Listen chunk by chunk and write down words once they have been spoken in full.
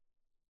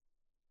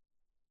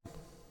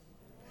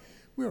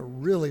We're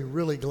really,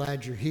 really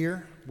glad you're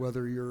here,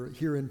 whether you're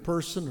here in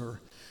person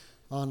or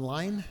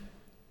online.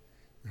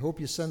 I hope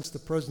you sense the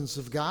presence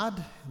of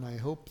God, and I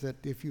hope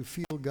that if you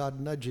feel God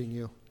nudging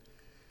you,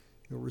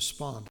 you'll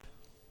respond.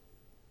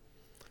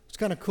 It's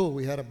kind of cool.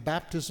 We had a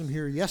baptism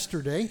here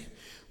yesterday.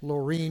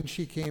 Laureen,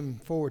 she came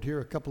forward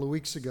here a couple of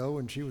weeks ago,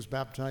 and she was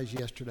baptized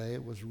yesterday.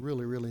 It was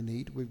really, really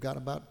neat. We've got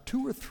about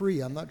 2 or 3,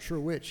 I'm not sure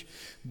which,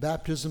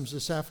 baptisms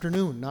this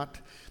afternoon, not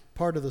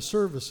part of the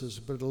services,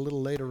 but a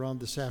little later on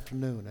this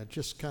afternoon. It's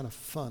just kind of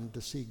fun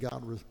to see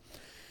God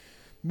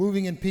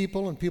moving in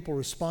people and people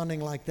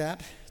responding like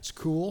that. It's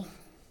cool.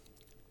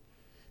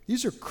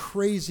 These are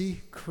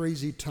crazy,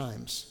 crazy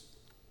times.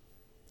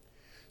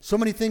 So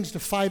many things to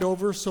fight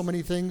over, so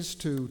many things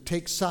to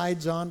take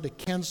sides on, to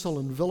cancel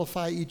and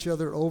vilify each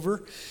other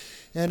over.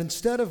 And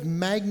instead of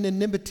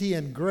magnanimity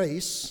and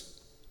grace,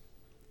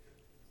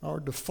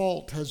 our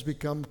default has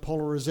become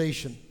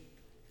polarization.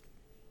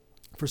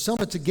 For some,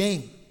 it's a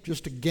game,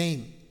 just a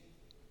game.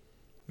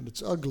 And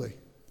it's ugly.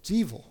 It's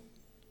evil.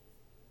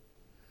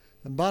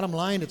 And bottom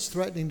line, it's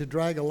threatening to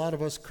drag a lot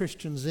of us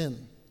Christians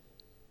in.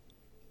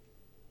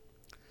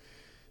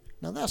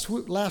 Now,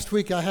 last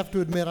week, I have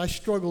to admit, I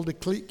struggled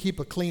to keep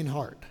a clean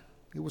heart.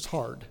 It was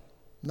hard.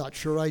 Not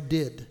sure I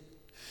did.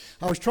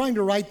 I was trying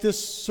to write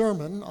this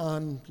sermon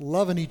on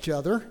loving each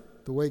other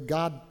the way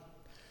God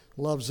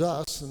loves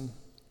us, and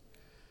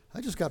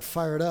I just got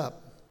fired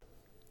up.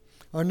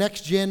 Our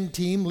Next Gen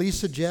team,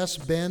 Lisa, Jess,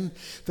 Ben,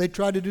 they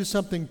tried to do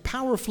something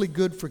powerfully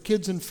good for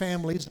kids and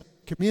families,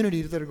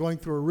 communities that are going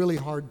through a really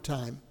hard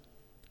time.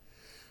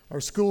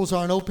 Our schools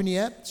aren't open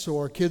yet, so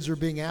our kids are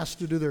being asked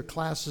to do their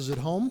classes at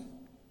home,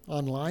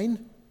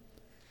 online.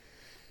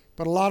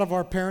 But a lot of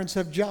our parents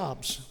have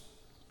jobs.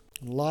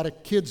 A lot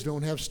of kids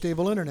don't have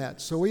stable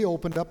internet, so we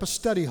opened up a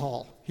study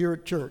hall here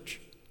at church,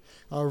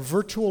 our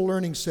virtual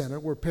learning center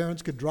where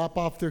parents could drop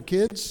off their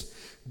kids,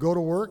 go to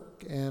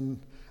work, and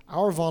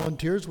our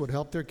volunteers would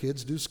help their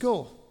kids do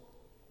school,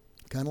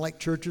 kind of like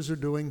churches are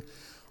doing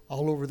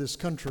all over this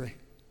country.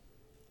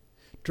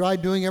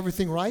 Tried doing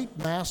everything right,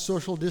 mass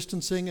social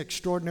distancing,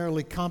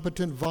 extraordinarily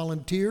competent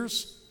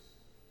volunteers.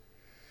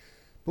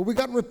 But we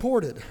got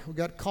reported, we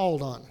got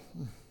called on.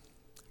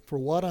 For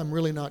what, I'm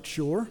really not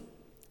sure.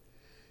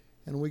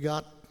 And we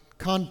got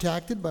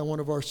contacted by one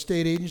of our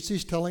state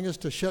agencies telling us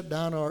to shut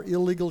down our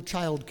illegal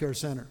child care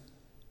center.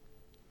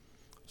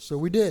 So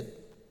we did.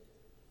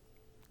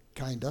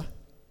 Kinda.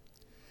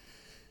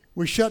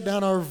 We shut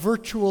down our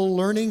virtual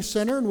learning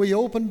center and we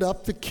opened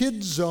up the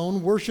Kids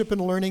Zone Worship and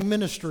Learning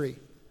Ministry.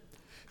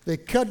 The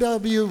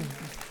KW,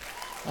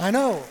 I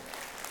know.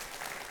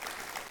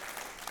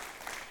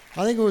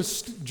 I think it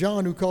was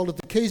John who called it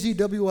the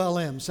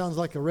KZWLM. Sounds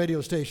like a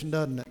radio station,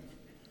 doesn't it?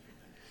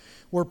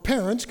 Where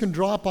parents can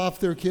drop off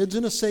their kids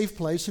in a safe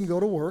place and go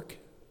to work,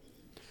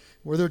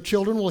 where their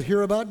children will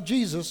hear about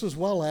Jesus as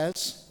well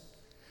as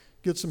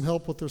get some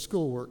help with their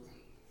schoolwork.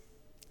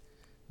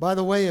 By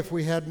the way, if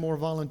we had more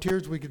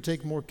volunteers, we could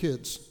take more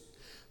kids.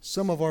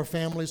 Some of our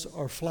families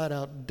are flat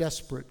out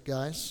desperate,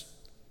 guys.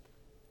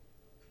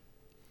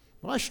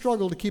 But I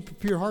struggle to keep a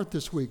pure heart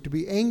this week, to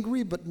be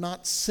angry but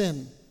not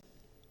sin.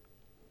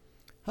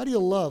 How do you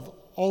love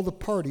all the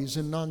parties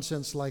and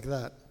nonsense like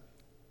that?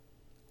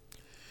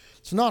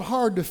 It's not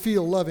hard to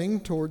feel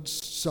loving towards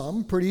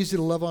some. Pretty easy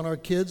to love on our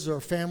kids,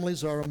 our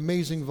families, our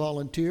amazing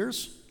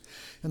volunteers.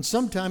 And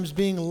sometimes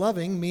being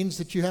loving means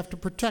that you have to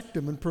protect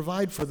them and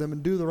provide for them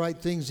and do the right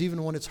things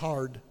even when it's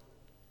hard.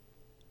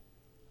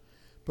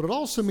 But it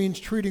also means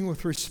treating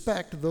with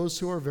respect those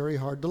who are very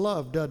hard to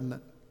love, doesn't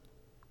it?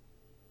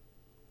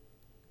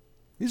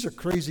 These are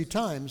crazy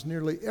times.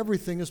 Nearly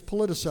everything is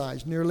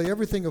politicized. Nearly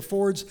everything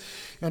affords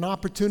an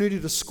opportunity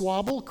to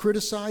squabble,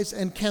 criticize,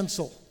 and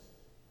cancel.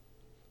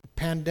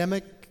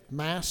 Pandemic,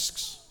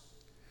 masks,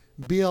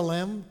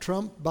 BLM,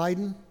 Trump,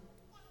 Biden.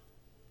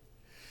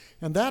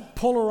 And that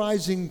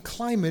polarizing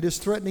climate is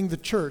threatening the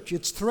church.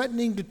 It's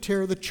threatening to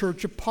tear the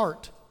church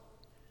apart.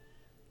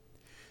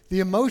 The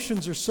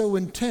emotions are so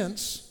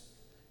intense,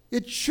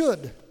 it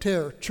should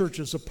tear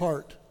churches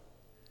apart,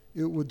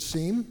 it would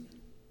seem.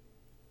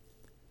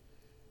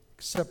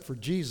 Except for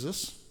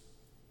Jesus.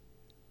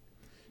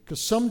 Because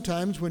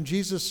sometimes when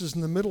Jesus is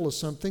in the middle of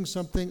something,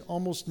 something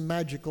almost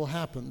magical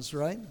happens,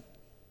 right?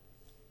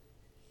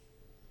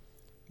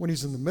 When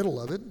he's in the middle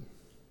of it,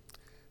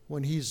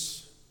 when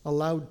he's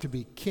allowed to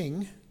be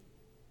king.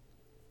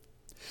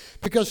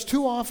 Because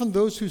too often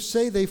those who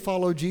say they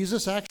follow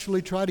Jesus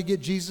actually try to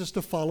get Jesus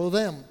to follow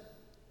them.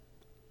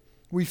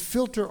 We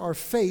filter our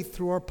faith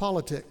through our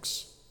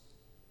politics.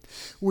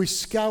 We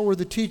scour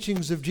the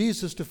teachings of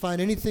Jesus to find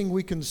anything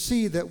we can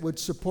see that would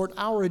support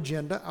our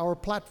agenda, our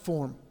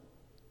platform.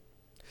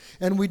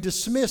 And we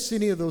dismiss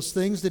any of those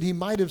things that he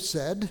might have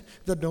said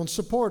that don't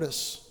support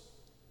us.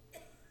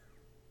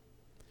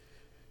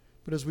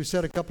 But as we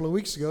said a couple of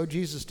weeks ago,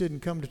 Jesus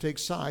didn't come to take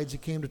sides, he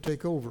came to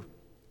take over.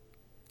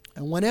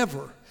 And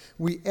whenever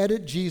we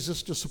edit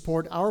Jesus to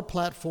support our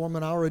platform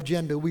and our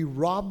agenda, we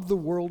rob the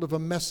world of a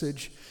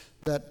message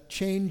that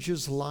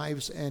changes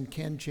lives and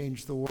can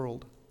change the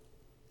world.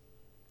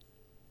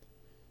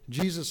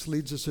 Jesus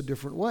leads us a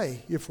different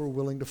way if we're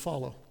willing to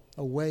follow.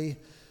 A way,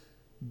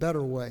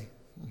 better way.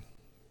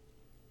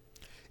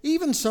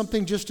 Even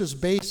something just as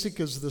basic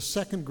as the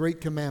second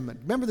great commandment.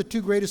 Remember the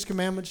two greatest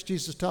commandments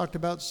Jesus talked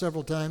about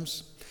several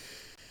times?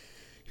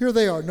 Here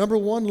they are. Number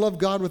 1, love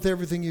God with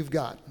everything you've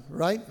got,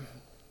 right?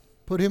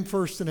 Put him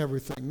first in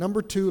everything.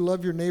 Number 2,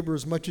 love your neighbor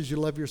as much as you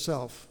love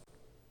yourself.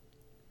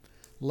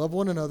 Love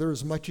one another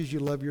as much as you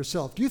love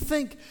yourself. Do you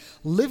think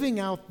living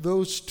out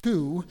those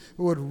two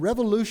would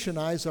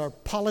revolutionize our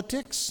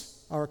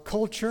politics, our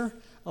culture,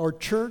 our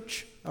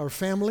church, our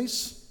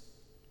families?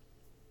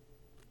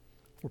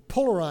 We're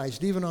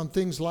polarized even on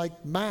things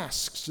like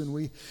masks, and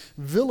we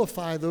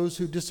vilify those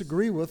who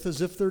disagree with as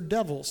if they're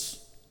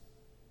devils.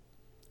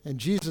 And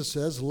Jesus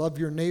says, love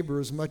your neighbor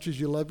as much as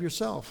you love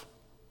yourself.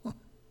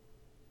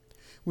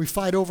 We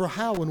fight over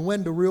how and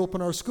when to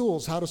reopen our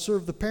schools, how to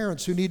serve the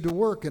parents who need to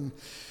work and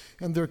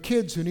their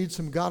kids who need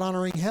some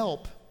God-honoring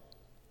help.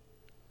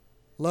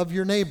 Love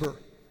your neighbor.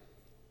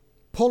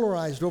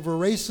 Polarized over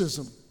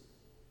racism.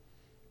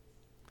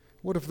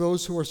 What if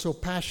those who are so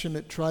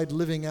passionate tried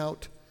living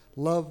out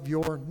love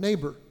your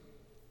neighbor?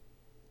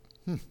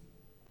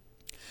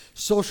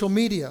 Social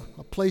media,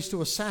 a place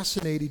to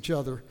assassinate each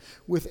other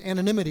with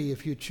anonymity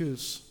if you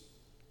choose.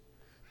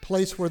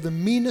 Place where the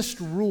meanest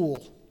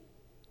rule.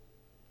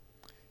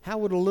 How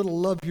would a little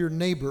love your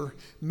neighbor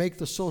make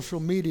the social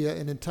media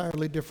an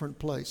entirely different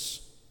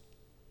place?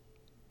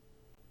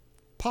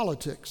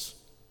 Politics,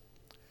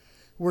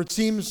 where it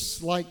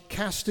seems like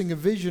casting a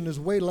vision is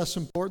way less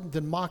important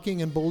than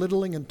mocking and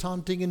belittling and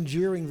taunting and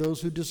jeering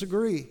those who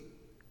disagree.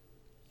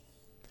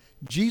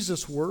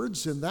 Jesus'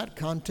 words in that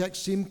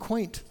context seem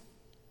quaint,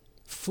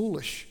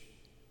 foolish.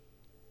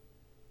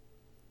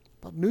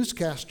 About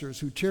newscasters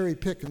who cherry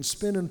pick and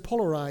spin and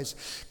polarize.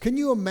 Can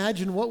you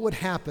imagine what would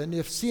happen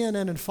if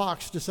CNN and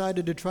Fox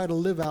decided to try to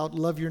live out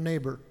love your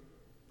neighbor?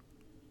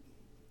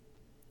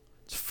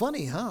 It's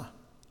funny, huh?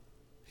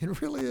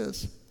 It really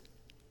is.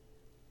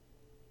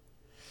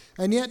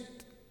 And yet,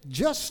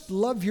 just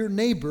love your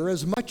neighbor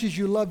as much as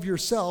you love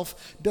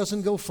yourself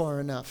doesn't go far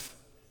enough.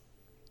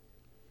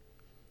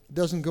 It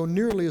doesn't go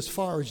nearly as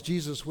far as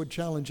Jesus would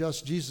challenge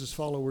us, Jesus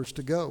followers,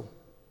 to go.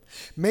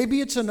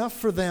 Maybe it's enough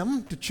for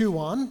them to chew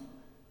on,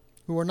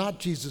 who are not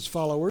Jesus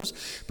followers,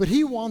 but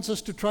he wants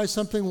us to try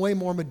something way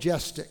more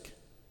majestic.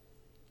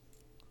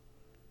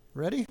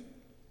 Ready?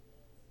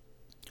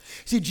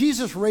 See,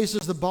 Jesus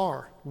raises the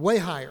bar way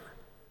higher.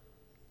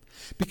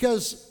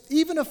 Because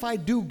even if I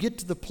do get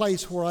to the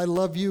place where I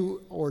love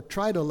you or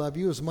try to love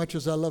you as much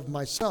as I love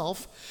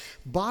myself,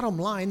 bottom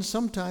line,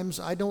 sometimes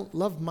I don't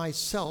love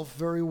myself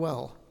very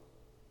well.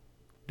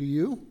 Do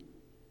you?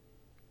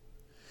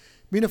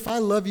 I mean, if I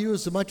love you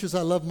as much as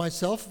I love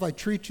myself, if I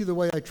treat you the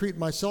way I treat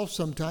myself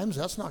sometimes,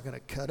 that's not going to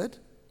cut it.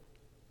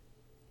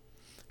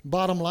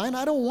 Bottom line,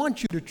 I don't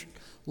want you to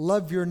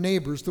love your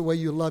neighbors the way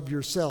you love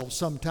yourselves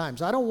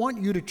sometimes. I don't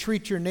want you to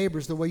treat your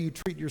neighbors the way you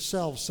treat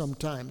yourselves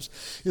sometimes.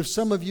 If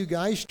some of you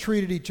guys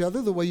treated each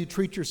other the way you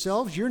treat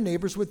yourselves, your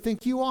neighbors would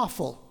think you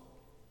awful.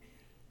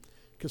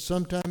 Because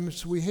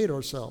sometimes we hate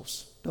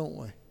ourselves, don't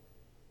we?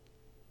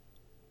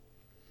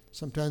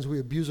 Sometimes we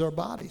abuse our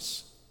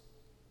bodies.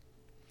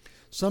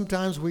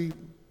 Sometimes we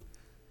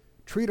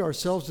treat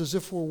ourselves as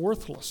if we're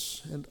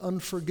worthless and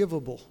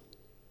unforgivable.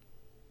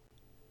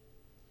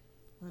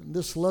 And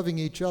this loving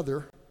each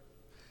other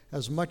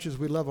as much as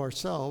we love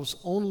ourselves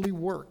only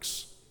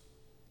works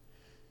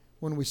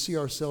when we see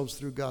ourselves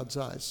through God's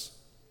eyes.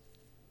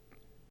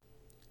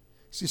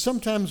 See,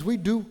 sometimes we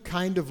do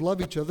kind of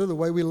love each other the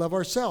way we love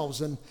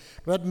ourselves, and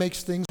that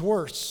makes things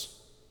worse.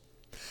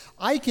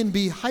 I can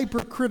be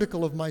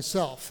hypercritical of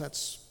myself.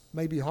 That's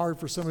maybe hard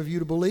for some of you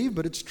to believe,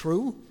 but it's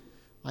true.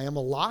 I am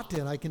a lot,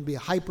 and I can be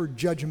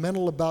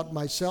hyper-judgmental about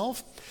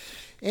myself.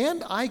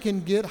 And I can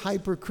get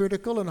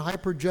hypercritical and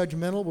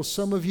hyper-judgmental with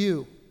some of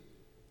you.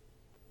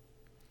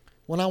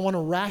 When I want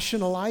to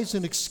rationalize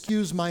and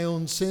excuse my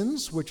own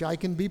sins, which I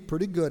can be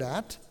pretty good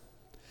at,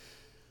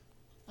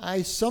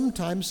 I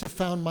sometimes have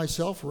found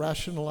myself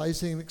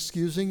rationalizing and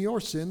excusing your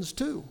sins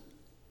too,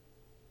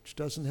 which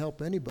doesn't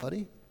help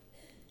anybody.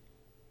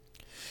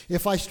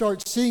 If I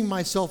start seeing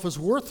myself as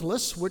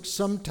worthless, which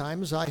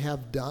sometimes I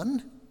have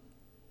done,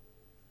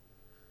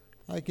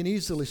 I can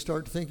easily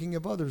start thinking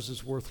of others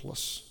as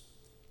worthless.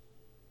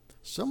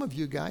 Some of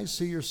you guys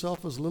see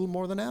yourself as little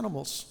more than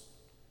animals,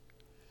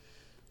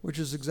 which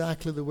is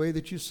exactly the way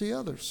that you see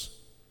others.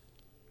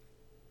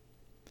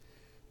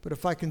 But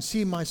if I can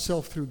see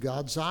myself through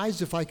God's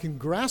eyes, if I can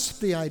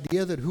grasp the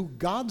idea that who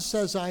God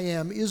says I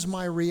am is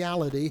my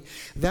reality,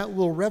 that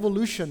will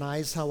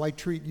revolutionize how I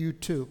treat you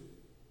too.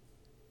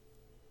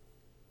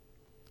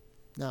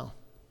 Now,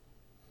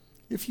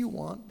 if you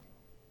want,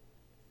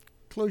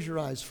 close your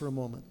eyes for a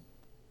moment.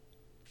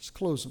 Just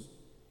close them.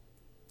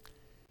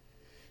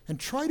 And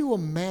try to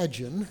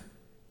imagine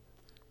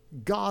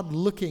God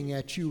looking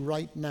at you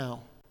right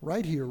now,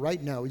 right here, right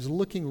now. He's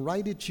looking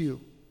right at you.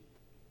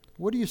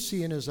 What do you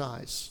see in his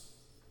eyes?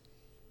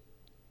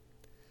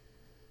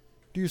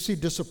 Do you see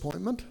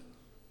disappointment?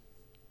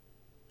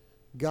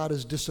 God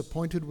is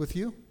disappointed with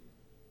you?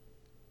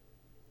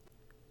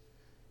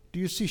 Do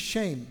you see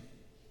shame?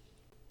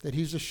 That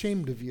he's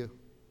ashamed of you?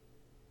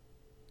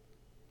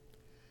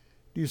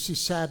 Do you see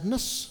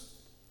sadness?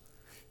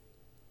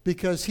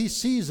 Because he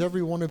sees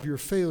every one of your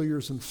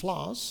failures and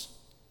flaws.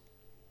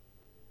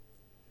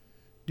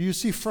 Do you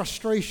see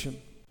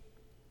frustration?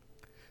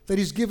 That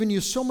he's given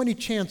you so many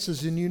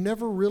chances and you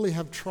never really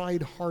have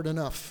tried hard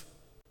enough.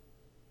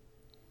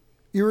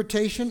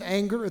 Irritation,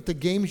 anger at the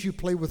games you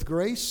play with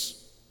grace.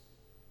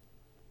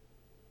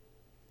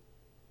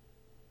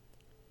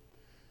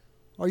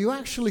 Are you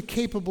actually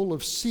capable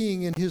of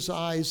seeing in his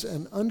eyes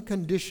an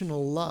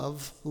unconditional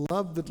love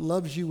that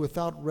loves you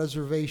without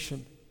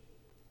reservation?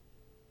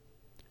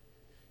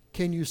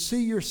 Can you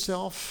see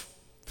yourself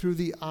through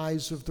the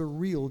eyes of the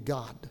real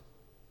God?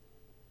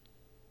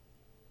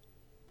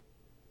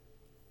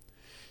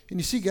 And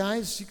you see,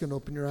 guys, you can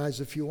open your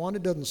eyes if you want.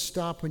 It doesn't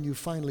stop when you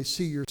finally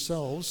see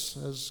yourselves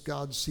as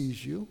God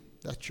sees you.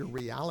 That's your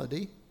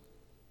reality.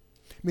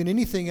 I mean,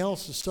 anything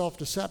else is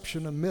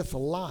self-deception, a myth, a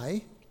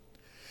lie.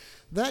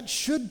 That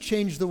should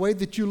change the way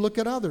that you look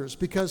at others,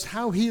 because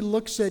how he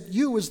looks at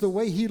you is the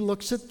way he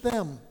looks at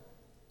them.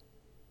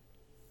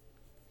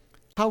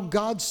 How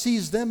God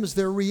sees them is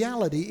their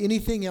reality.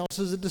 Anything else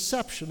is a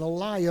deception, a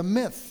lie, a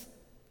myth.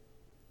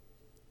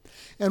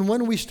 And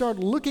when we start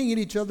looking at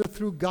each other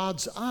through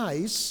God's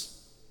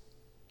eyes,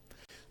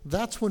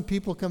 that's when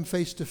people come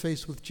face to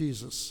face with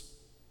Jesus.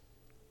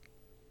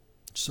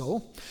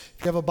 So, if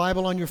you have a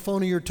Bible on your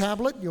phone or your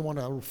tablet, you want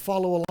to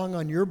follow along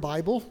on your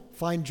Bible,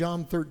 find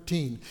John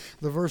 13.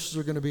 The verses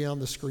are going to be on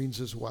the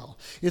screens as well.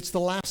 It's the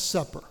Last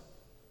Supper.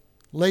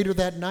 Later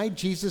that night,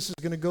 Jesus is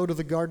going to go to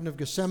the Garden of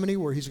Gethsemane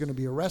where he's going to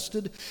be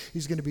arrested.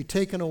 He's going to be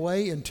taken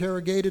away,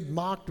 interrogated,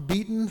 mocked,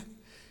 beaten,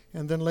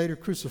 and then later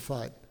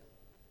crucified.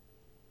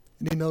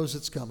 And he knows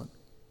it's coming.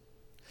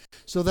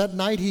 So that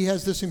night he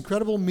has this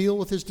incredible meal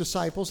with his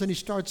disciples, and he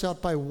starts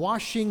out by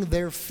washing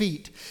their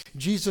feet.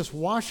 Jesus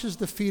washes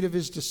the feet of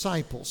his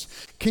disciples.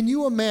 Can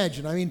you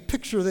imagine? I mean,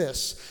 picture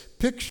this.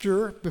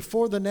 Picture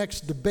before the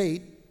next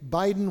debate,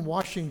 Biden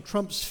washing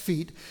Trump's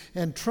feet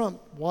and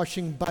Trump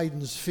washing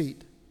Biden's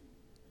feet.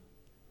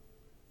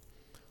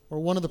 Or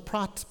one of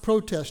the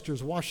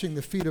protesters washing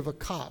the feet of a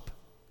cop,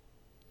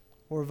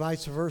 or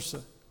vice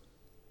versa.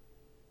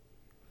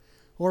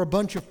 Or a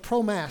bunch of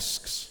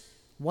pro-masks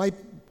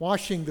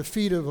washing the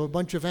feet of a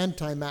bunch of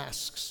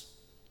anti-masks,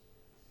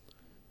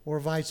 or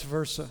vice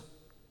versa.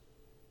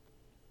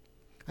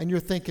 And you're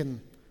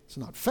thinking, it's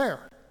not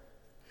fair.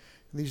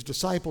 These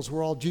disciples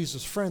were all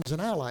Jesus' friends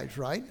and allies,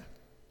 right?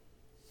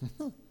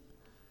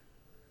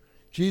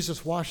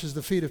 Jesus washes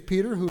the feet of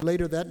Peter, who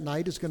later that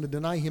night is going to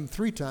deny him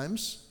 3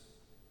 times.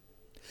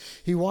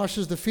 He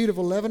washes the feet of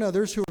 11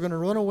 others who are going to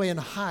run away and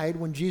hide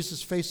when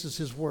Jesus faces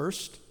his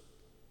worst.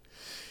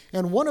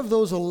 And one of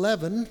those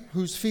 11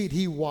 whose feet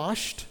he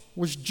washed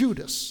was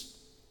Judas,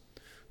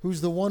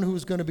 who's the one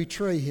who's going to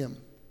betray him.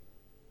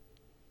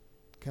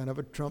 Kind of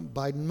a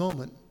Trump-Biden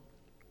moment,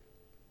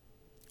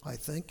 I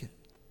think.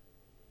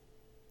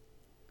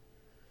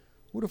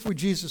 What if we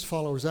Jesus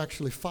followers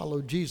actually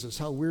followed Jesus?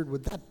 How weird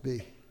would that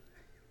be?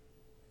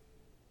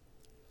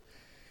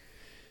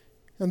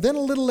 And then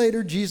a little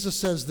later, Jesus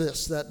says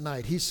this that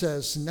night. He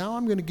says, now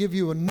I'm going to give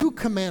you a new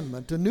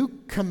commandment, a new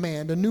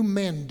command, a new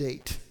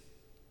mandate.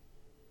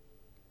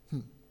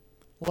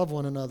 Love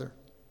one another.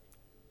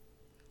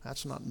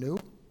 That's not new.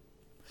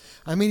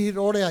 I mean, he'd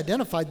already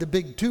identified the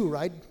big 2,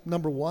 right?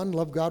 Number 1,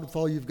 love God with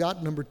all you've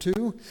got. Number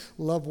 2,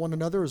 love one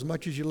another as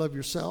much as you love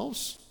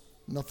yourselves.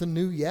 Nothing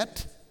new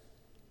yet.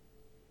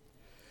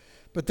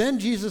 But then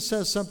Jesus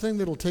says something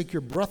that'll take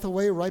your breath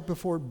away right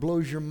before it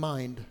blows your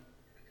mind.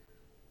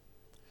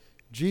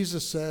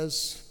 Jesus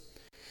says,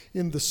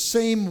 in the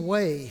same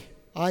way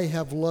I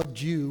have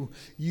loved you,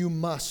 you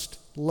must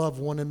love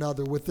one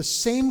another. With the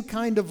same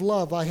kind of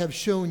love I have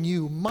shown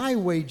you, my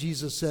way,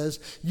 Jesus says,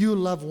 you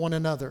love one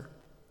another.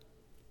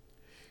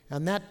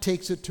 And that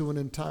takes it to an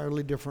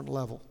entirely different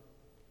level.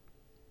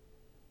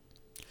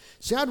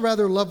 See, I'd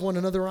rather love one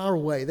another our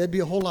way. That'd be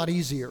a whole lot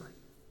easier.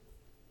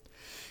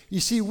 You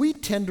see, we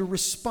tend to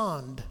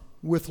respond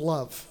with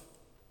love.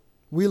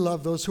 We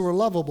love those who are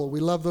lovable.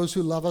 We love those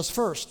who love us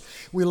first.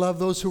 We love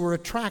those who are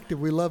attractive.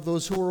 We love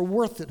those who are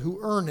worth it, who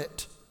earn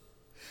it.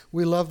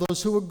 We love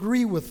those who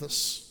agree with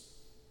us.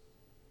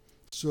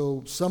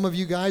 So some of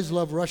you guys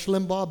love Rush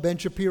Limbaugh, Ben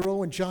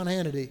Shapiro, and Sean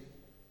Hannity.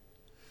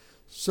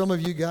 Some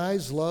of you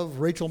guys love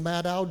Rachel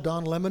Maddow,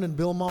 Don Lemon, and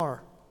Bill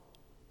Maher.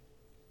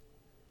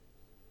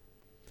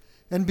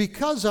 And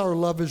because our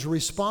love is a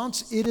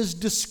response, it is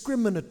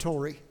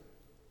discriminatory.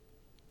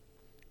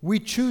 We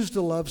choose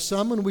to love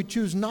some and we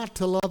choose not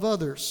to love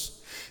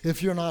others.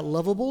 If you're not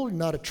lovable, you're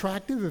not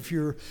attractive, if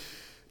you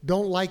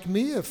don't like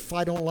me, if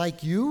I don't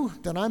like you,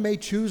 then I may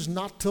choose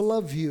not to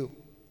love you.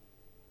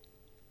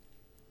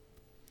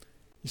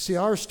 You see,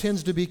 ours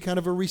tends to be kind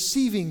of a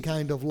receiving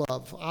kind of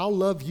love. I'll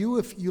love you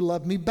if you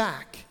love me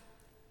back.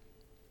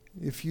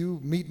 If you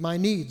meet my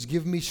needs,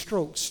 give me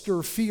strokes,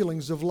 stir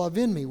feelings of love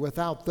in me.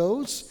 Without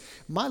those,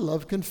 my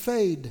love can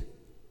fade.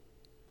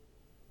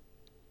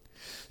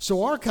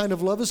 So our kind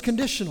of love is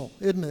conditional,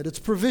 isn't it? It's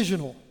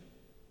provisional.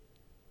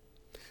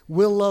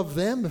 We'll love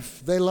them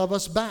if they love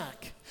us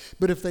back.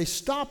 But if they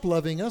stop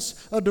loving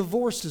us, a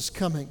divorce is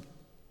coming.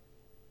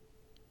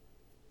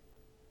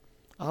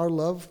 Our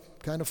love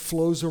kind of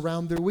flows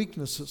around their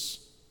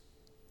weaknesses.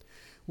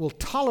 We'll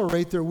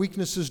tolerate their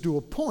weaknesses to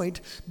a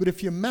point, but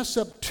if you mess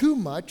up too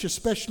much,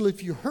 especially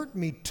if you hurt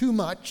me too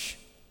much,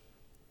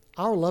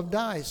 our love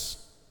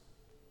dies.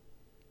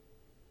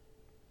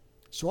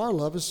 So our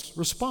love is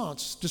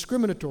response,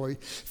 discriminatory,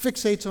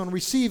 fixates on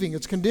receiving,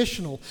 it's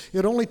conditional.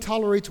 It only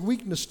tolerates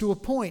weakness to a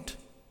point.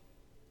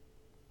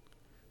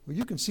 Well,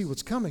 you can see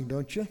what's coming,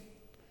 don't you?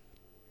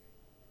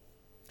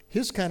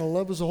 His kind of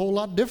love is a whole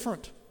lot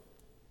different.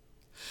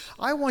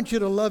 I want you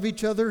to love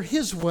each other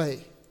His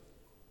way,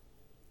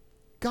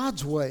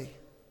 God's way.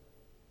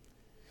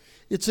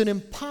 It's an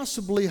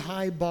impossibly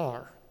high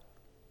bar.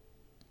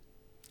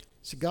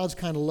 See, God's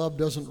kind of love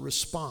doesn't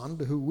respond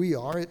to who we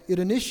are. It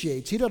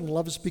initiates. He doesn't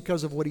love us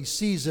because of what He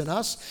sees in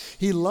us.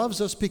 He loves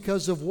us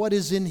because of what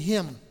is in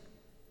Him.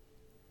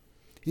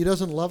 He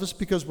doesn't love us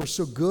because we're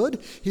so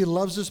good. He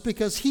loves us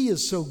because He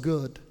is so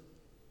good.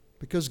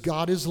 Because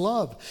God is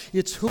love.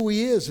 It's who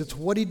He is. It's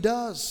what He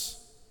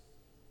does.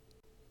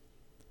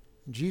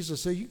 And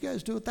Jesus said, you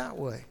guys do it that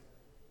way.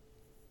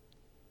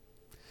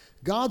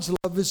 God's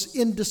love is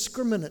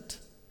indiscriminate.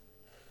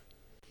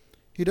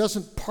 He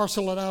doesn't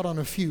parcel it out on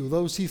a few,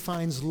 those He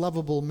finds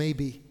lovable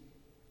maybe.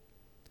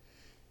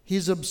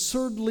 He's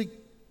absurdly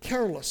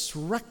careless,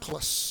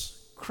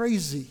 reckless,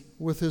 crazy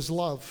with His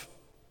love.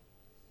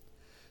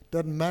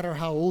 Doesn't matter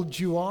how old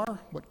you are,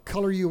 what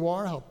color you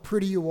are, how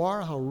pretty you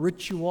are, how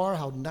rich you are,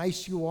 how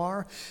nice you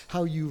are,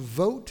 how you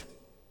vote.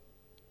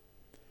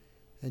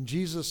 And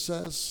Jesus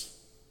says,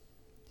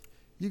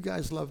 you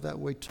guys love that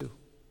way too.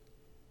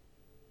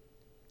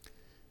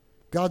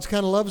 God's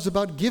kind of love is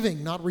about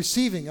giving, not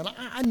receiving. And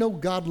I know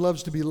God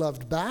loves to be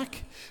loved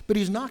back, but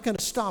He's not going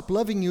to stop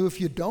loving you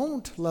if you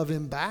don't love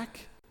Him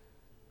back.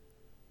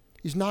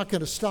 He's not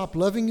going to stop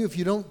loving you if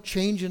you don't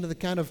change into the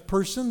kind of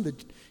person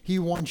that He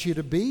wants you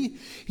to be.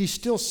 He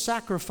still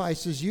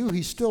sacrifices you.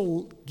 He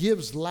still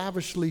gives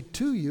lavishly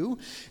to you.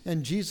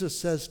 And Jesus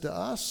says to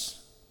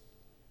us,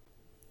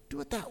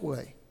 do it that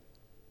way.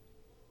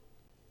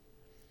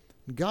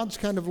 God's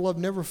kind of love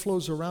never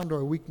flows around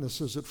our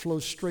weaknesses. It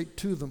flows straight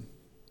to them.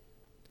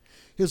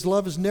 His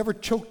love is never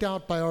choked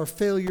out by our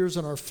failures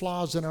and our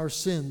flaws and our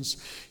sins.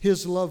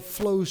 His love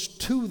flows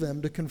to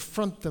them to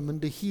confront them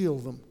and to heal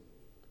them.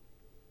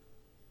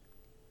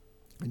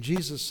 And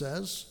Jesus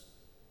says,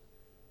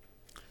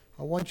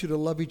 I want you to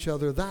love each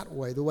other that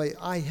way, the way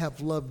I have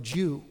loved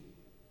you.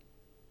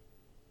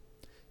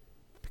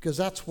 Because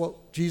that's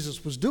what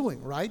Jesus was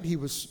doing, right? He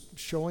was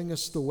showing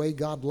us the way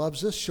God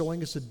loves us,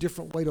 showing us a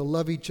different way to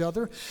love each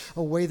other,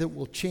 a way that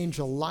will change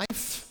a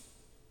life,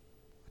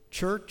 a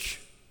church,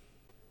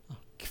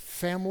 a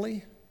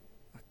family,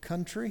 a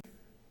country.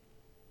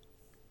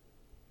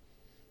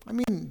 I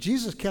mean,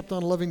 Jesus kept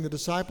on loving the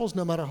disciples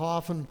no matter how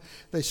often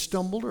they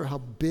stumbled or how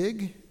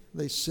big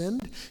they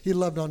sinned. He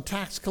loved on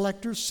tax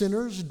collectors,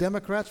 sinners,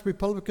 Democrats,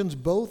 Republicans,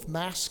 both,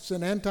 masks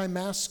and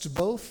anti-masks,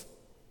 both.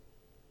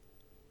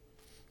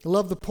 He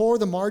loved the poor,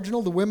 the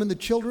marginal, the women, the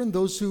children,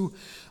 those who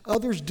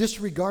others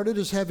disregarded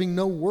as having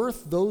no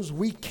worth, those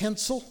we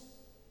cancel.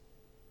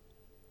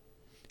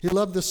 He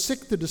loved the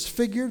sick, the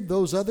disfigured,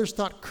 those others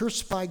thought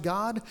cursed by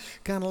God,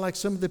 kind of like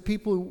some of the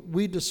people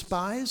we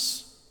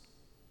despise.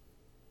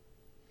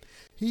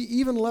 He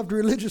even loved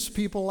religious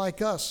people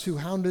like us who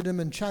hounded Him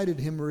and chided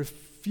Him,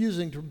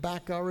 refusing to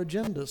back our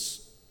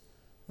agendas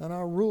and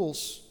our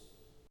rules.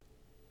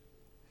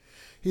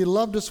 He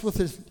loved us with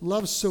His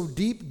love so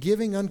deep,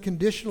 giving,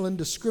 unconditional,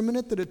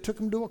 indiscriminate, that it took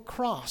Him to a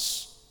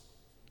cross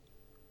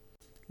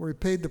where He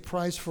paid the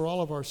price for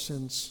all of our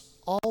sins,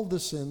 all the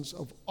sins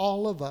of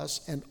all of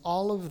us and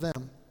all of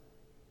them,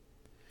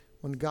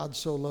 when God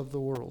so loved the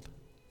world.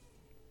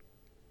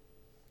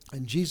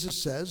 And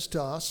Jesus says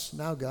to us,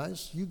 now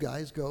guys, you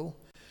guys go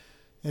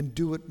and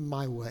do it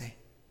my way.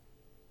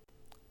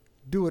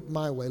 Do it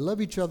my way. Love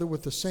each other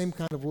with the same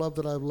kind of love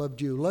that I've loved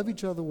you. Love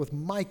each other with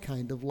my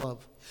kind of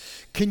love.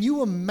 Can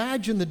you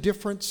imagine the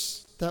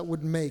difference that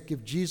would make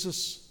if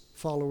Jesus'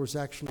 followers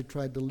actually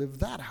tried to live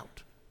that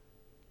out?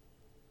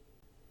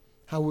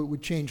 How it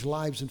would change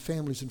lives and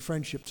families and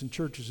friendships and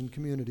churches and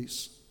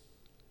communities.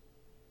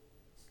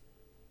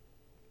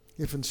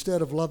 If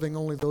instead of loving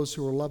only those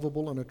who are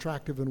lovable and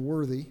attractive and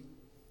worthy,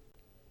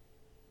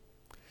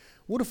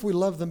 what if we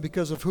love them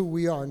because of who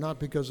we are,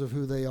 not because of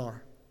who they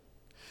are?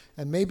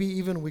 And maybe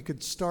even we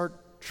could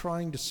start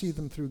trying to see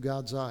them through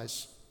God's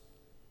eyes.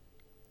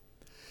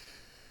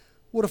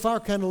 What if our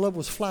kind of love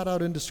was flat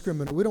out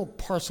indiscriminate? We don't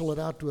parcel it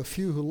out to a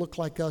few who look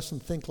like us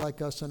and think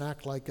like us and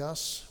act like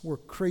us. We're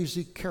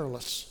crazy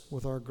careless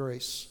with our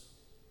grace.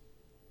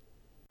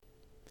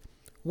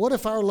 What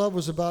if our love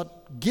was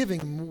about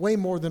giving way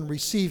more than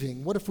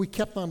receiving? What if we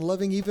kept on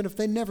loving even if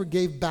they never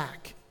gave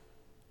back?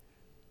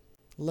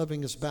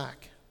 Loving us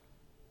back.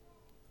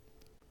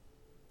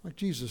 Like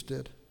Jesus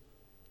did.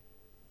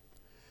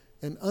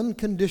 An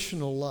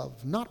unconditional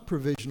love, not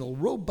provisional,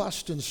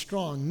 robust and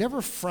strong,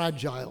 never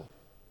fragile.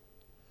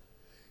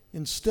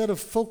 Instead of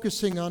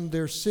focusing on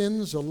their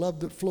sins, a love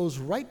that flows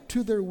right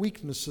to their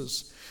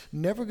weaknesses,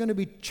 never going to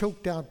be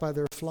choked out by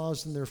their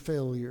flaws and their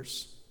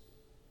failures.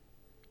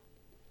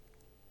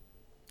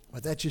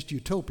 But that's just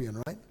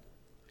utopian, right?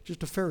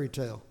 Just a fairy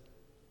tale.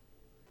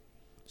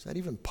 Is that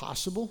even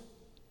possible?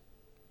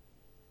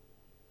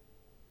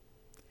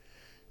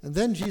 And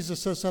then Jesus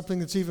says something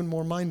that's even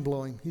more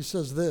mind-blowing. He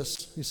says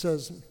this. He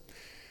says,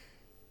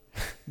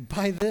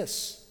 by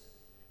this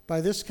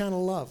kind of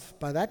love,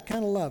 by that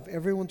kind of love,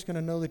 everyone's going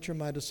to know that you're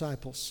my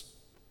disciples.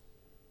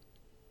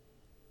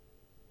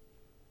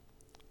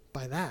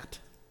 By that.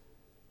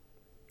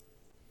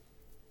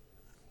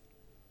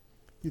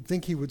 You'd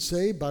think he would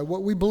say, by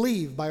what we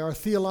believe, by our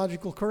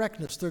theological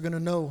correctness, they're going to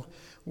know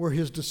we're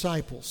his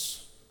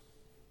disciples.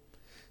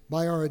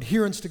 By our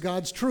adherence to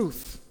God's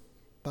truth,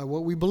 by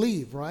what we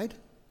believe, right?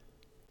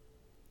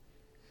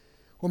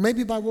 Or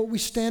maybe by what we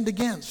stand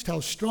against, how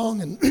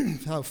strong and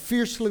how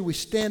fiercely we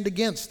stand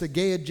against the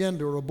gay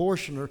agenda or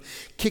abortion or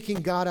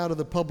kicking God out of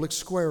the public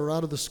square or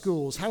out of the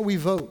schools, how we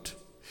vote.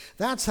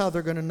 That's how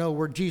they're going to know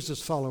we're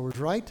Jesus followers,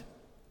 right?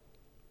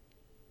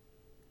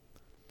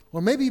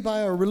 Or maybe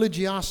by our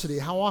religiosity,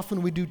 how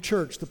often we do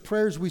church, the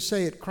prayers we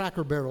say at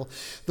Cracker Barrel,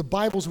 the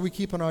Bibles we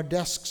keep on our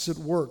desks at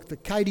work, the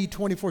Kaidi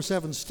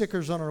 24/7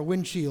 stickers on our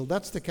windshield.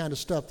 That's the kind of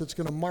stuff that's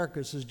going to mark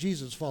us as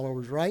Jesus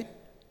followers, right?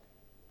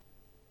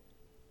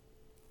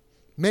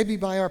 Maybe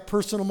by our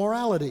personal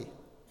morality.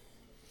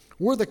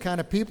 We're the kind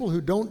of people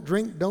who don't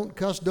drink, don't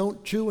cuss,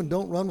 don't chew, and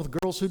don't run with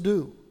girls who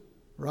do,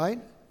 right?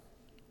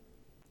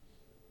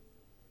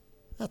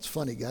 That's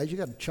funny, guys. You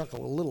got to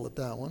chuckle a little at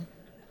that one.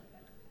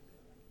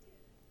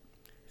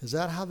 Is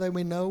that how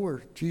we know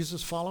we're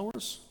Jesus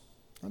followers?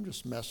 I'm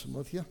just messing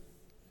with you.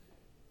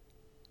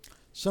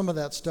 Some of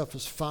that stuff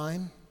is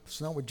fine. It's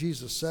not what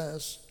Jesus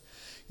says.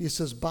 He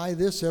says, by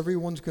this,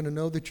 everyone's going to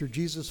know that you're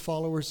Jesus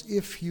followers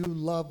if you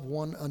love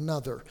one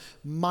another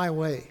my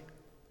way,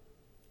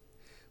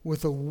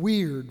 with a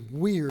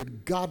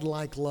weird,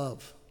 godlike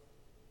love.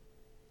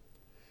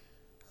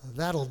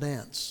 That'll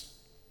dance.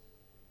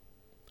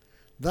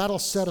 That'll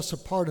set us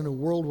apart in a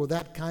world where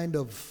that kind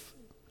of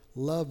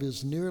love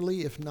is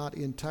nearly, if not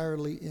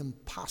entirely,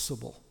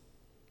 impossible.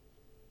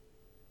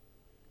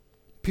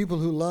 People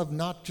who love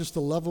not just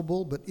the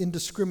lovable, but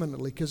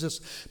indiscriminately, because it's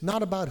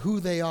not about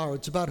who they are,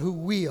 it's about who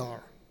we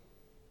are.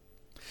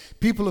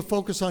 People who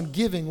focus on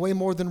giving way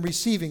more than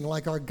receiving,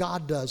 like our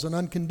God does, an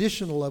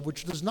unconditional love,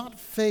 which does not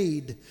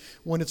fade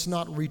when it's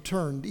not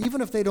returned,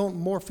 even if they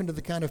don't morph into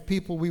the kind of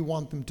people we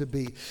want them to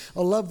be.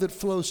 A love that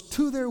flows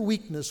to their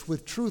weakness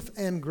with truth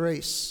and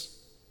grace.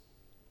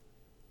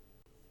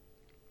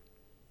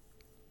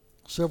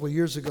 Several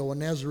years ago, a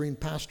Nazarene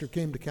pastor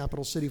came to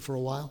Capital City for a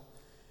while.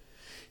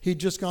 He'd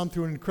just gone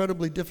through an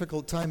incredibly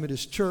difficult time at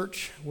his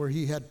church where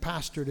he had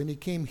pastored, and he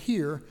came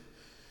here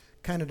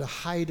kind of to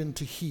hide and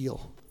to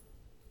heal.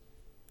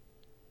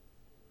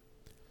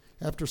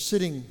 After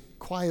sitting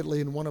quietly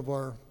in one of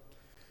our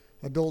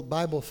adult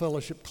Bible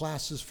fellowship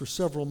classes for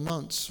several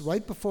months,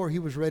 right before he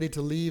was ready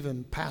to leave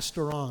and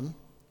pastor on,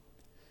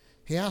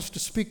 he asked to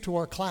speak to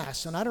our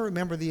class. And I don't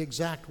remember the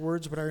exact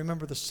words, but I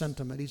remember the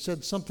sentiment. He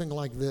said something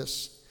like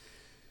this.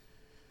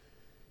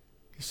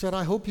 He said,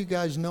 I hope you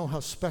guys know how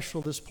special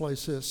this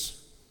place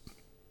is.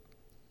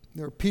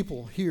 There are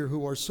people here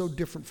who are so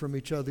different from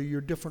each other.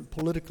 You're different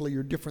politically,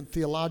 you're different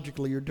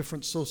theologically, you're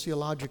different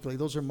sociologically.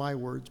 Those are my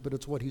words, but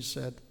it's what he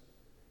said.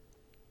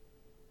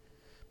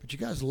 But you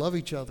guys love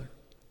each other.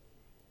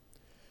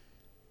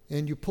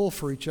 And you pull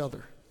for each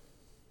other.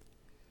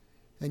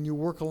 And you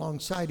work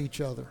alongside each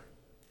other.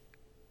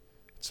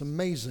 It's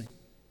amazing.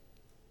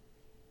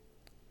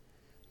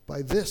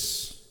 By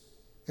this,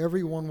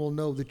 everyone will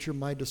know that you're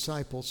my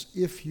disciples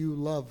if you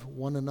love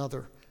one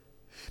another,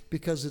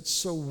 because it's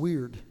so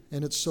weird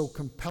and it's so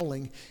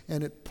compelling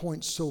and it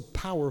points so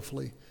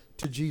powerfully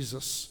to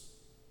Jesus.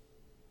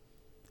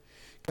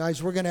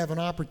 Guys, we're going to have an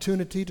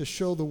opportunity to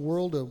show the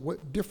world a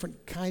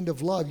different kind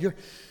of love.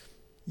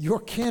 Your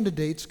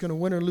candidate's going to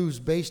win or lose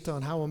based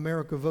on how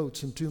America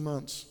votes in 2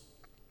 months.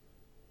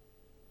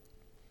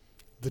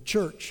 The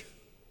church,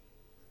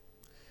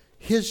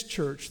 his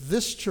church,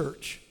 this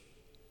church,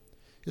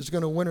 is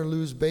going to win or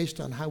lose based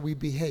on how we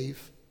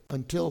behave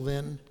until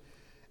then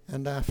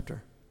and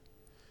after.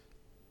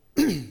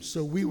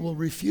 So we will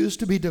refuse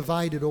to be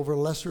divided over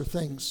lesser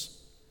things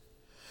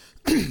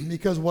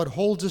because what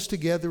holds us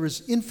together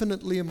is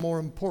infinitely more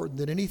important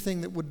than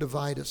anything that would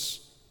divide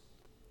us.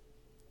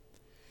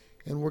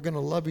 And we're going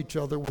to love each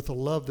other with a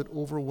love that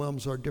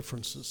overwhelms our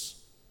differences.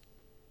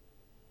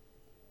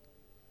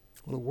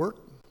 Will it work?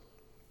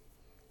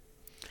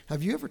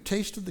 Have you ever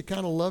tasted the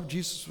kind of love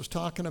Jesus was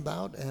talking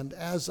about? And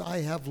as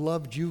I have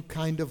loved you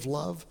kind of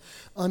love,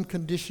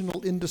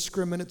 unconditional,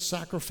 indiscriminate,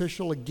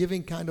 sacrificial, a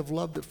giving kind of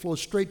love that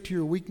flows straight to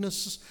your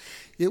weaknesses,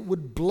 it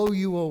would blow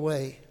you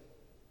away.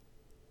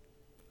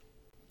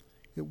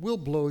 It will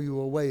blow you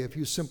away if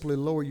you simply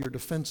lower your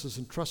defenses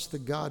and trust the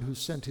God who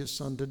sent his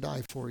son to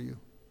die for you.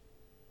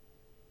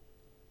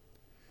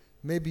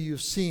 Maybe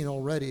you've seen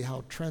already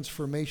how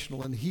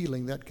transformational and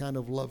healing that kind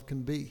of love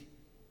can be.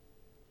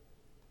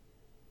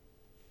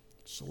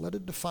 So let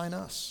it define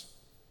us.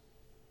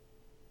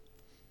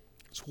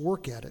 Let's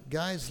work at it.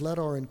 Guys, let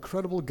our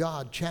incredible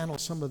God channel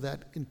some of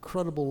that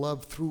incredible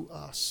love through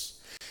us.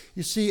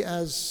 You see,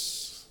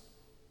 as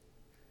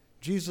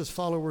Jesus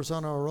followers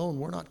on our own,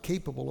 we're not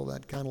capable of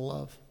that kind of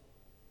love.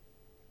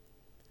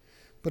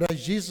 But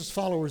as Jesus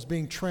followers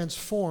being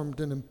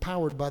transformed and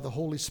empowered by the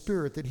Holy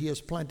Spirit that he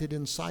has planted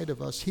inside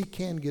of us, he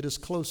can get us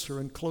closer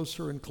and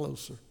closer and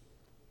closer.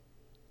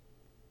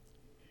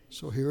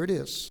 So here it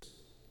is.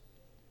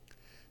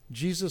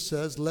 Jesus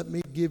says, let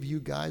me give you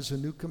guys a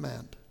new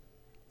command.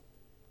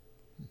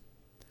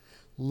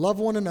 Love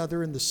one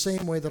another in the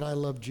same way that I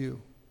loved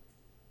you.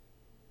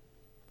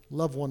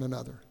 Love one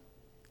another.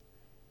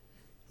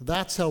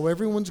 That's how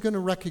everyone's going to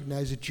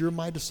recognize that you're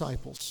my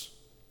disciples,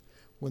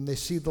 when they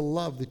see the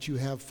love that you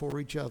have for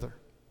each other.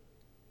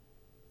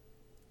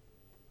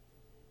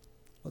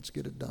 Let's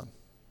get it done.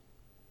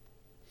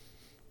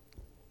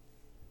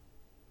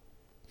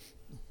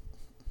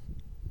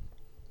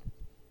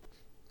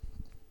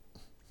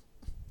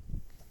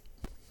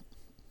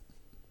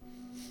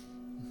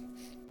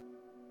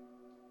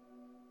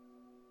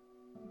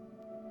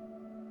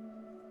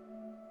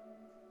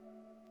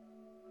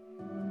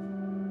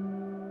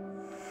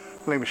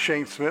 My name is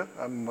Shane Smith.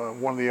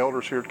 I'm one of the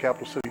elders here at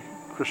Capital City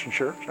Christian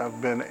Church.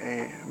 I've been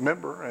a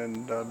member,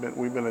 and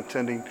we've been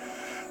attending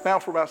now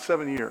for about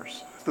 7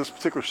 years. This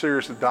particular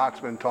series that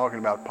Doc's been talking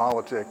about,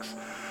 politics,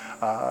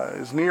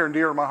 is near and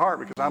dear to my heart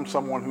because I'm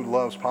someone who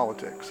loves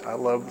politics. I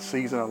love the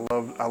season.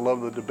 I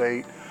love the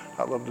debate.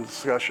 I love the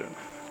discussion.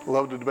 I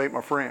love to debate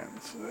my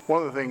friends.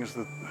 One of the things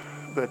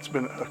that's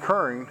been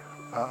occurring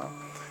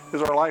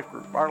is our life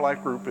group. Our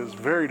life group is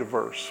very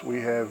diverse. We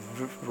have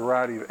a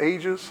variety of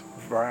ages,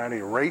 variety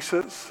of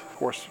races, of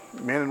course,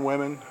 men and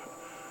women.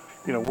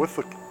 You know, with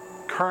the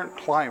current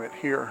climate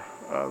here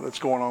that's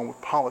going on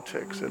with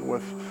politics and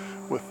with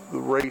the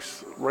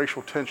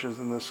racial tensions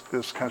in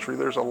this country,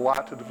 there's a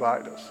lot to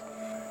divide us.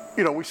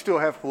 You know, we still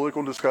have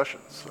political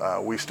discussions.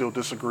 We still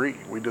disagree.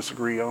 We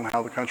disagree on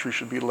how the country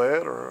should be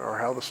led or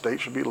how the state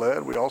should be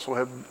led. We also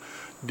have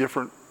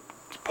different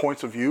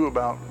points of view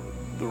about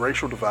the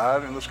racial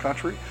divide in this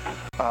country.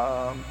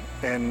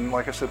 And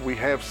like I said, we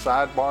have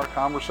sidebar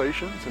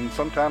conversations, and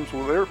sometimes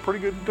they're pretty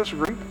good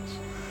disagreements.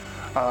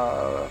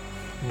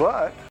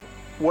 But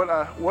what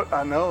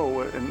I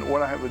know and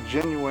what I have a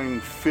genuine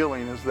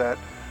feeling is that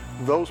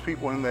those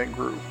people in that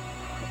group,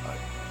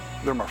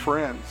 they're my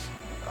friends.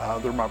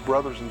 They're my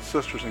brothers and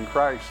sisters in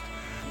Christ.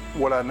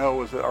 What I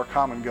know is that our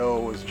common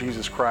goal is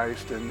Jesus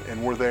Christ,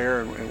 and we're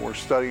there, and we're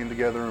studying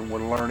together, and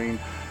we're learning,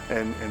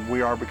 and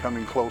we are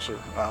becoming closer.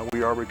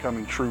 We are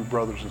becoming true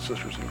brothers and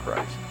sisters in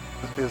Christ.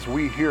 As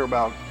we hear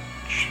about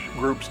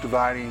groups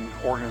dividing,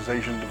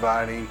 organizations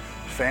dividing,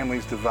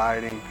 families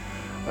dividing,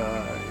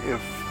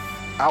 if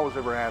I was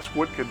ever asked,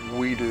 what could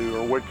we do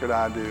or what could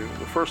I do?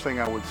 The first thing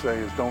I would say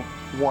is don't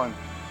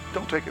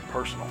take it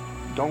personal.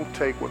 Don't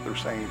take what they're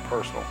saying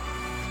personal.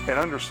 And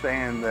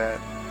understand that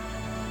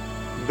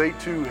they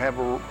too have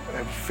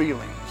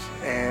feelings,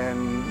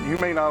 and you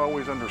may not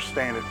always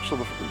understand it. So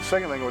the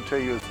second thing I would tell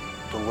you is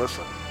to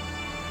listen.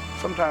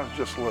 Sometimes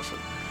just listen.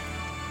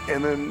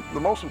 And then the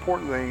most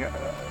important thing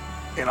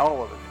in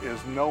all of it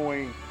is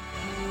knowing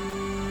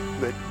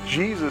that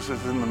Jesus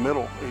is in the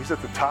middle. He's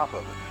at the top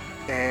of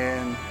it.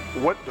 And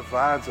what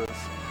divides us,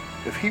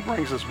 if he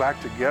brings us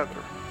back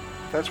together,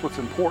 that's what's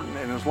important.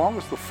 And as long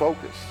as the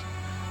focus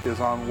is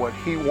on what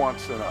he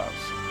wants in us,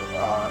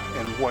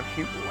 and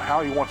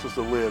how he wants us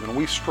to live, and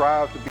we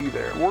strive to be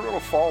there, we're going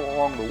to fall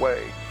along the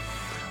way.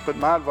 But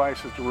my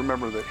advice is to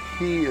remember that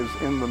he is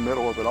in the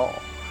middle of it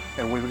all,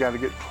 and we've got to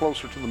get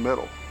closer to the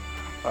middle,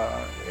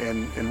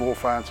 and we'll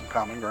find some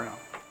common ground.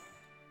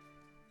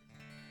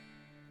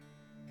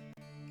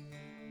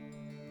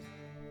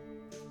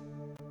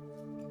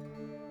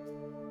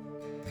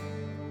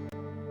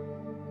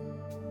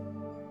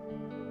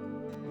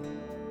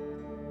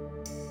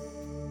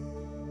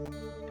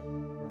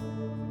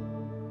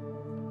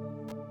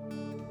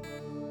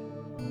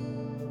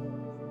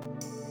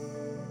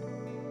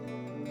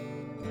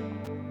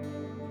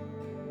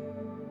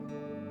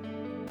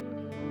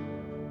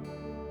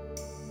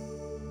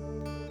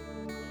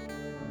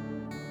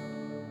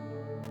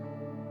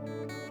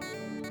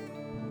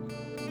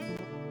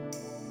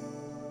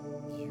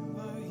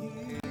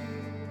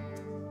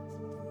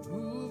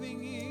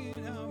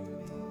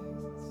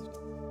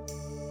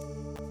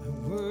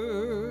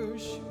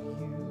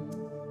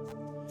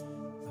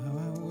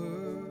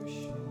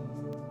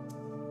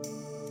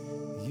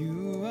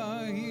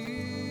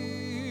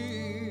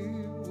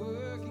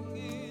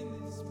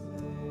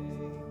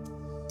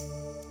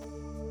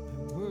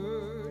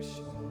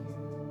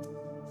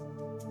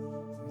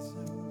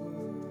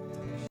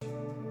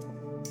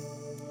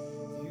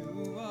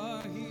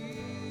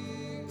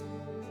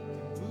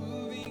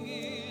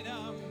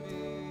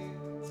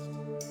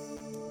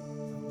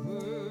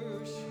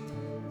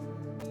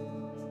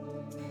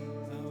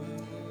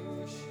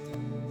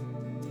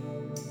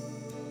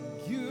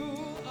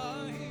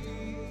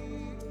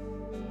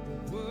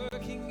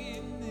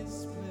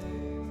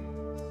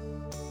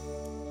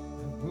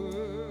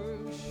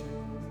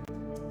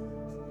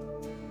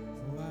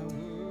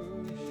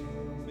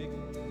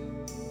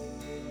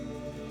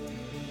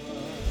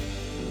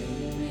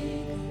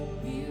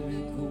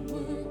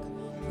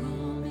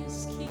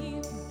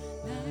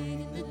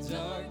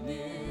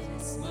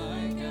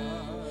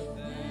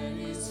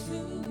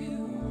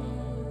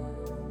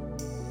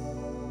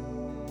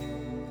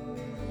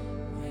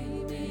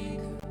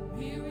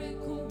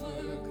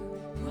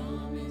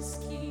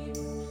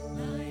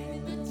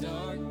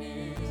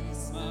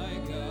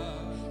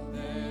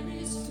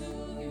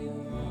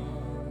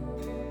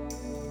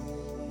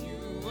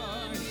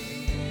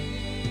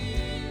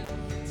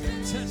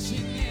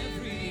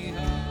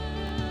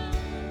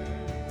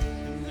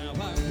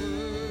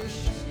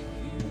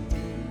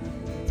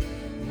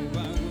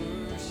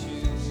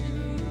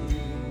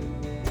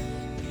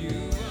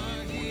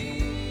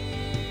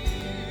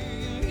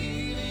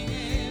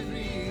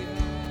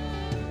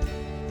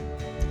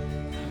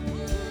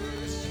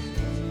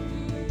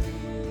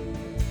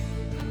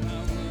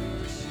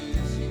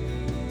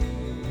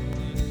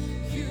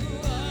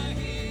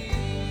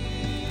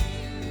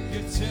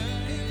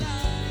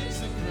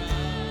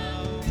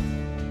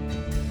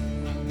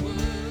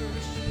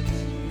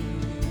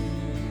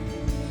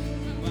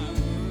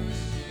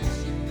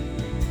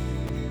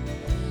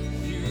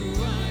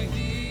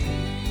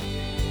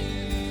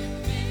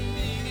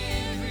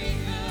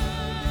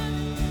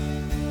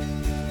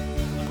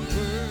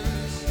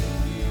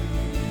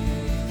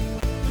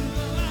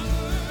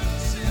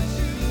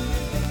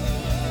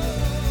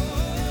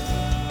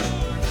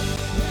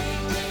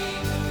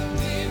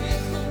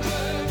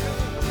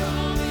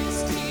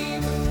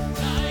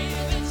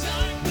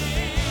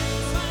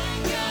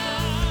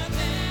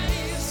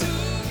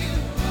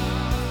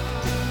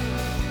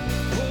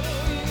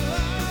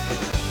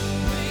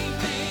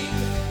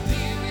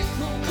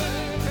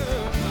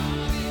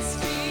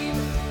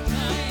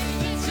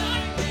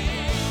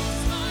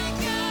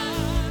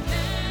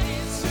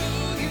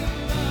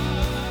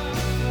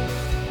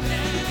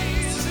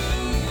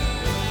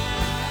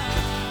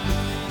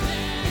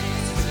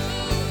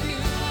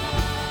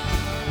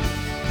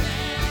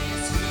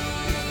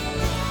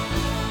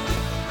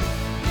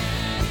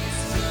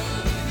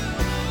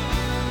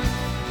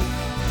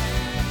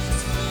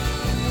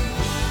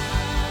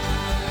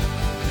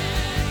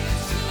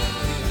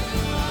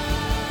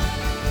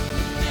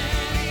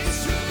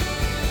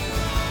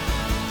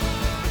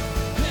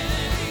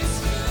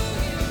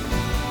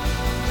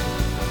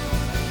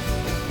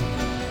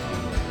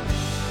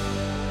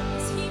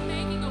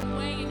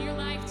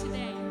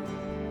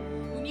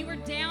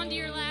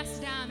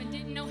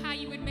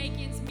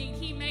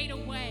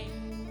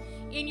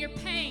 in your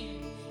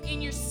pain,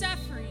 in your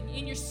suffering,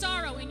 in your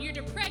sorrow, in your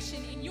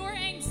depression, in your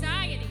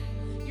anxiety,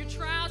 your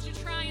trials, your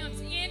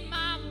triumphs, in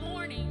my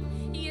mourning.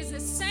 He is the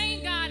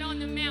same God on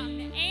the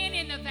mountain and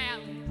in the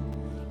valley.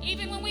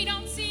 Even when we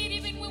don't see it,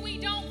 even when we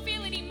don't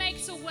feel it, He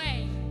makes a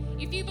way.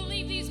 If you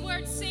believe these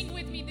words, sing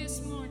with me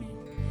this morning.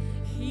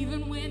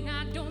 Even when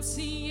I don't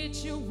see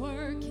it, you're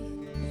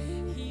working.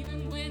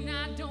 Even when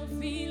I don't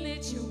feel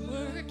it, you're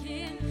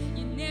working.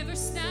 You never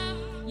stop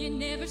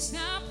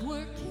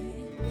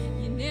working.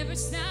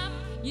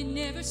 You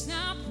never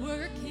stop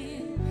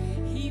working.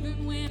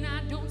 Even when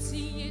I don't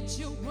see it,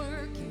 you're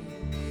working.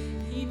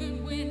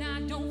 Even when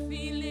I don't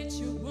feel it,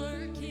 you're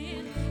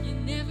working. You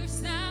never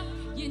stop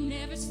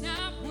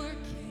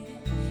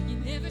working. You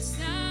never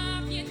stop.